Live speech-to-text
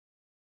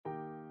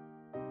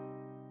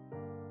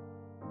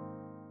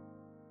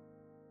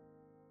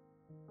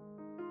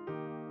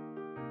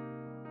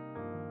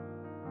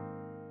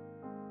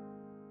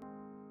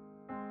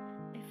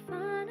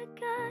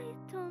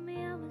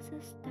was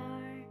a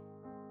star.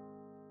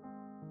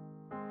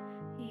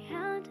 He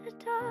held the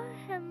door,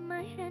 held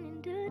my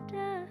hand in the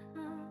door,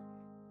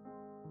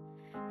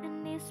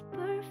 and he's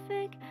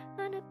perfect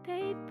on the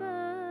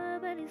paper,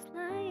 but he's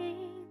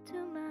lying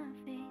to my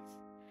face.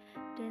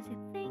 Does he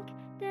think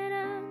that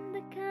I'm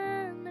the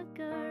kind of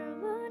girl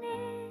who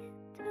need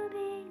to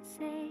be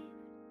saved?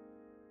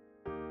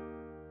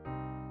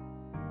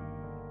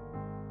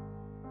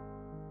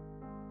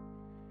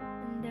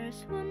 And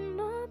there's one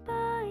more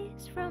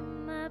voice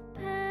from my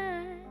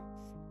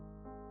past.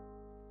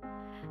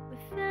 We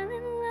fell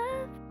in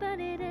love, but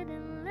it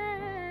didn't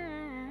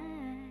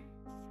last.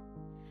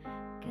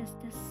 'Cause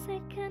the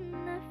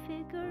second I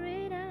figure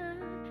it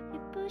out, he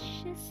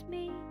pushes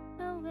me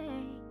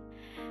away.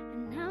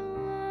 And I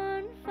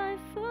won't fight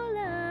for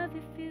love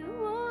if you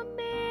won't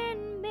meet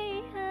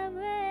me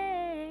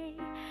halfway.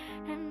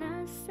 And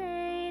I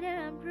say that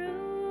I'm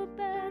rude,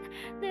 but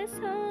this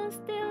hole's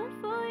still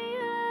for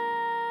you.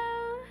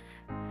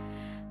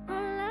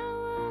 All I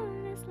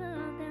want is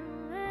love that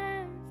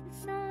lasts.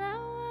 It's all I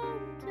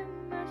want, too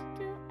much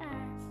to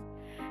ask.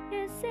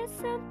 Is there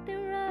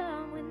something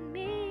wrong with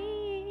me?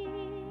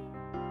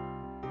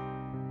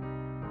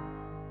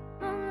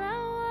 All I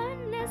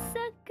want is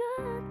a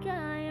good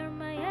guy, or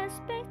my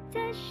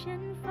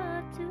expectation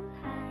far too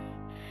high.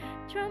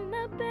 Try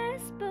my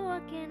best, but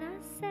what can I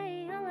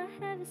say? All I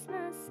have is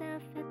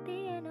myself at the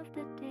end of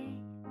the day.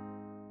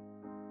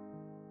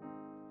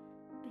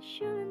 But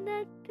shouldn't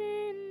that be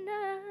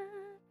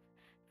enough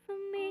for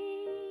me?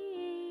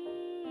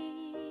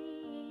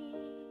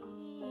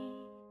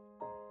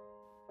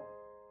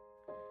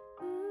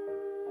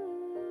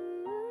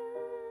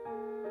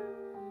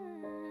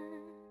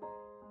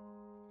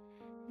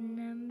 And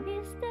I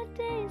miss the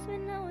days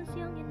when I was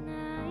young and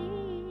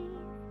naive.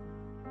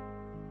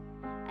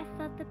 I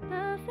thought the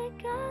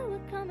perfect guy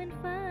would come and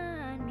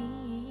find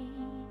me.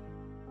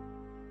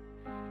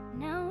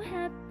 Now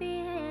happy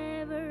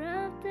ever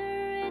after,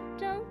 it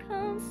don't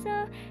come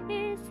so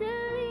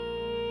easily.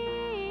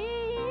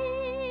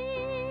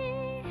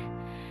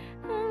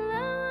 All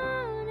I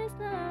want is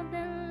love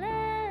that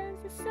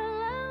lasts. It's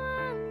all I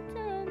want,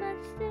 too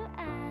much to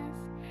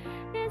ask.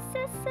 Is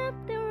there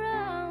something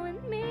wrong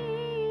with me?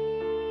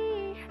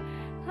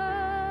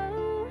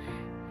 Oh,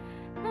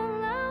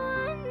 all I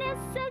want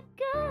is a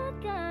good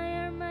guy,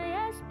 or my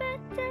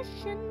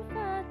expectation